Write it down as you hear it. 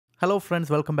Hello friends,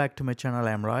 welcome back to my channel.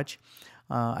 I'm Raj.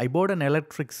 I bought an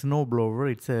electric snow blower.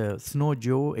 It's a Snow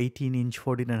Joe 18-inch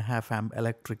 14.5 amp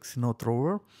electric snow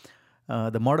thrower.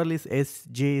 The model is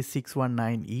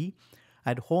SJ619E.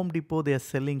 At Home Depot they are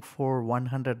selling for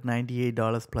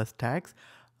 $198 plus tax.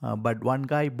 But one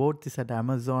guy bought this at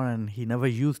Amazon and he never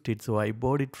used it, so I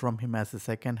bought it from him as a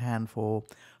second hand for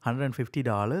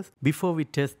 $150. Before we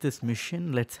test this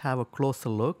machine, let's have a closer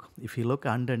look. If you look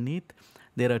underneath,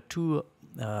 there are two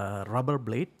rubber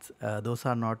blades. Those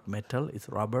are not metal, it's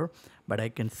rubber, but I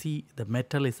can see the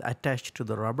metal is attached to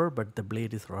the rubber, but the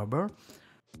blade is rubber.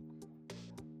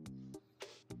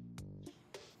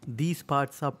 These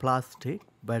parts are plastic,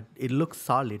 but it looks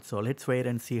solid, so let's wait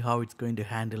and see how it's going to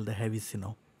handle the heavy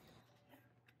snow.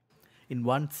 In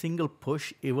one single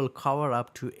push, it will cover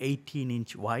up to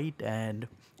 18-inch wide and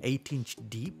 8-inch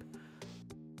deep.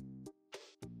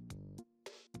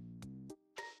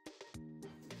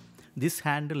 This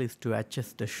handle is to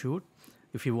adjust the chute.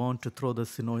 If you want to throw the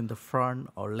snow in the front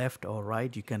or left or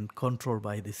right, you can control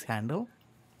by this handle.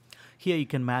 Here you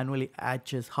can manually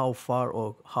adjust how far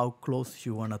or how close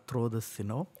you want to throw the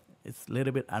snow. It's a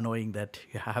little bit annoying that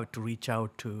you have to reach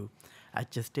out to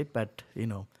adjust it, but you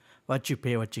know, what you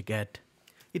pay, what you get.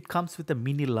 It comes with a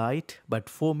mini light, but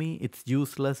for me it's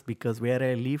useless because where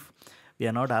I live, we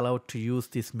are not allowed to use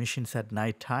these machines at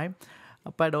night time.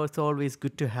 But it's always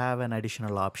good to have an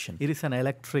additional option. It is an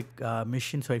electric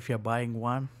machine, so if you're buying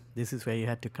one, this is where you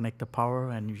have to connect the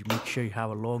power and you make sure you have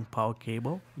a long power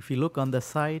cable. If you look on the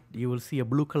side, you will see a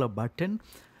blue color button.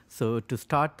 So to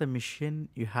start the machine,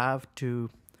 you have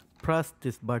to press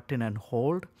this button and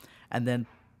hold, and then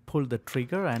pull the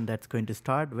trigger, and that's going to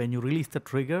start. When you release the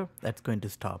trigger, that's going to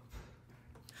stop.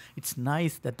 It's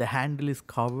nice that the handle is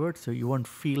covered, so you won't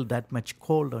feel that much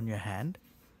cold on your hand.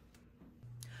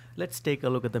 Let's take a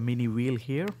look at the mini wheel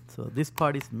here. So this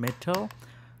part is metal,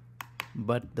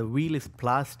 but the wheel is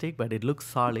plastic, but it looks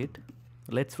solid.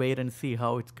 Let's wait and see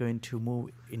how it's going to move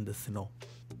in the snow.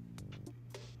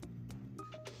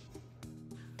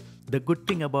 The good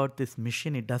thing about this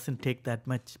machine, it doesn't take that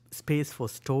much space for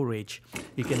storage.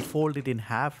 You can fold it in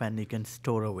half and you can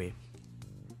store away.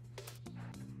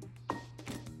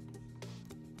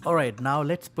 Alright, now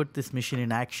let's put this machine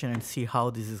in action and see how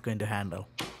this is going to handle.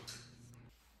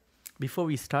 Before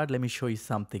we start, let me show you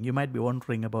something. You might be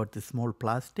wondering about this small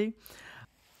plastic.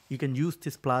 You can use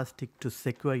this plastic to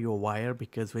secure your wire,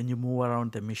 because when you move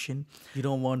around the machine, you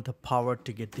don't want the power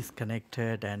to get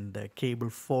disconnected and the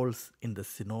cable falls in the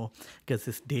snow, because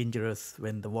it's dangerous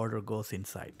when the water goes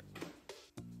inside.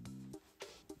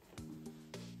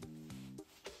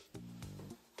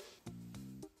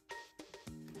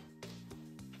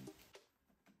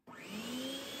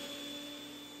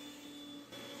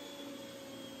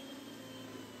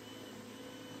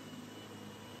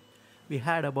 We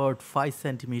had about 5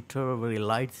 centimeter very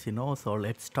light snow, so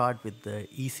let's start with the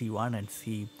easy one and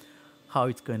see how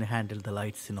it's going to handle the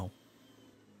light snow.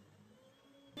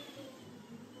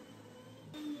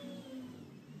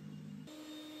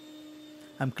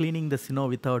 I'm cleaning the snow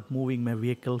without moving my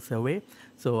vehicles away,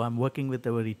 so I'm working with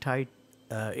a very tight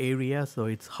area, so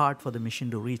it's hard for the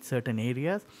machine to reach certain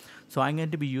areas. So I'm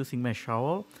going to be using my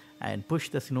shovel and push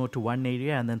the snow to one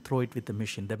area and then throw it with the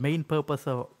machine. The main purpose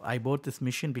of I bought this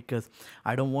machine because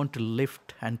I don't want to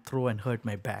lift and throw and hurt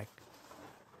my back.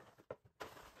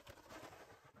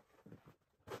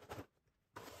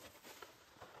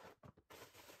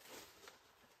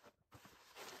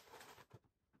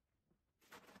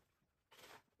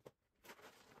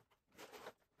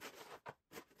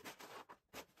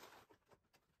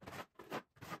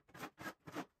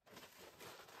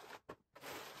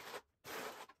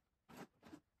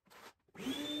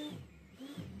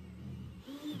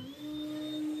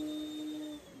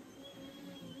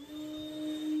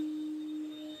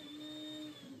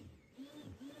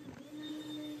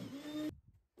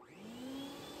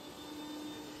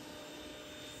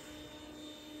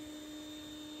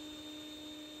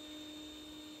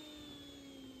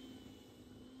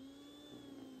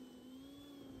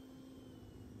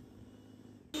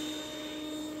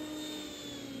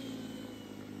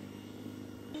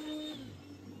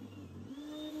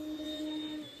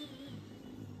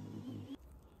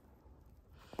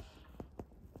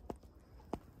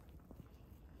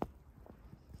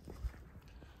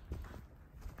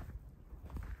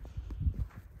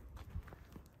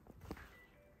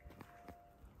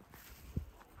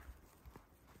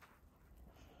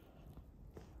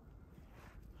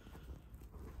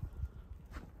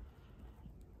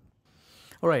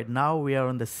 Alright, now we are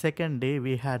on the second day.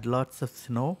 We had lots of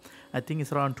snow. I think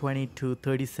it's around 20 to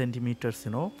 30 centimeters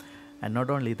snow. And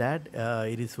not only that,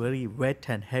 it is very wet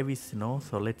and heavy snow,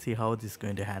 so let's see how this is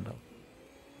going to handle.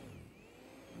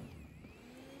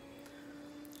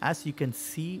 As you can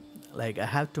see, like I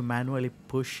have to manually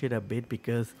push it a bit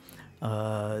because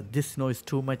this snow is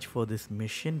too much for this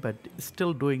machine, but it's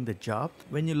still doing the job.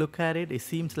 When you look at it, it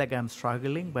seems like I'm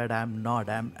struggling, but I'm not.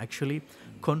 I'm actually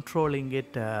controlling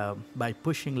it by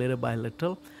pushing little by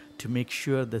little to make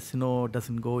sure the snow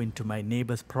doesn't go into my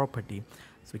neighbor's property.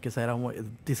 So because I don't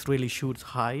want, this really shoots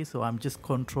high, so I'm just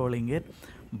controlling it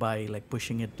by like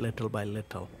pushing it little by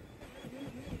little.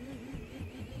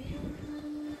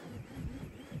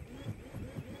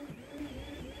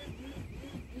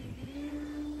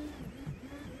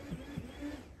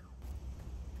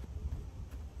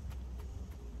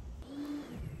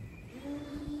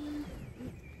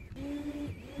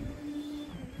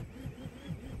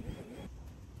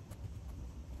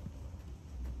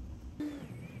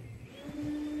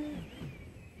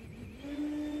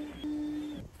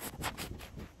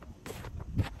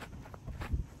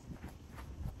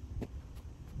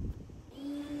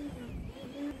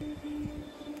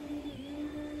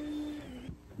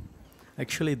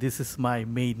 Actually, this is my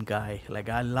main guy. Like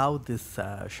I love this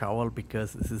shovel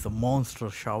because this is a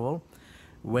monster shovel.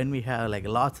 When we have like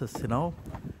lots of snow,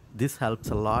 this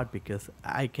helps a lot because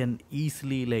I can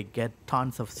easily like get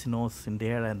tons of snows in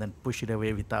there and then push it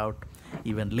away without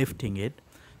even lifting it.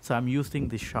 So I'm using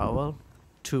the shovel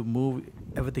to move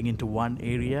everything into one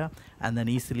area, and then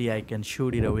easily I can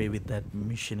shoot it away with that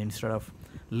machine instead of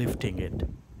lifting it.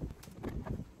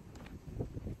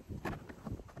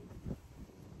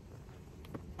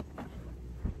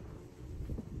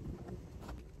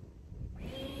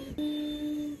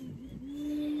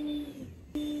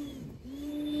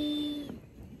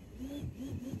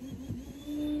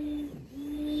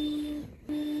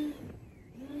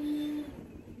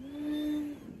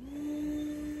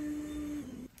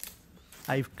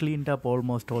 I've cleaned up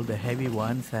almost all the heavy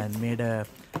ones and made a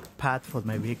path for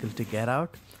my vehicle to get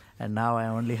out, and now I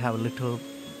only have a little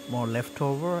more left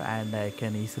over and I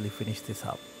can easily finish this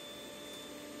up.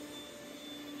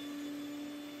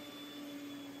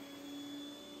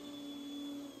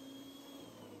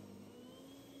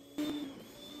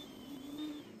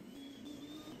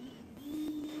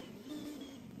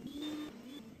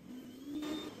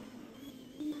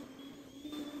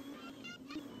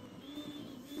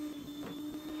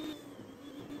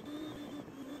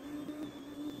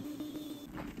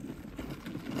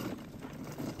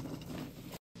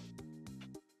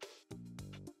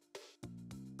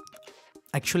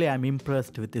 Actually, I'm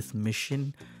impressed with this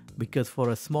machine because for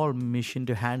a small machine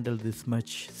to handle this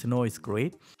much snow is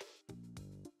great.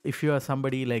 If you are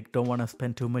somebody like don't want to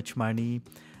spend too much money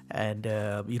and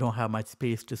you don't have much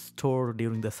space to store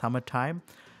during the summertime,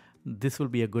 this will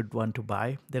be a good one to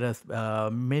buy. There are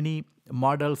many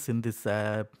models in this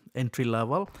entry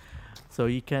level, so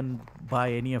you can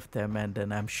buy any of them and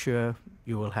then I'm sure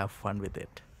you will have fun with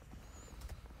it.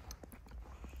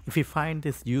 If you find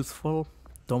this useful,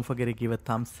 don't forget to give a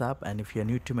thumbs up, and if you're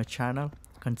new to my channel,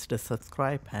 consider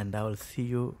subscribe, and I will see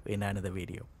you in another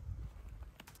video.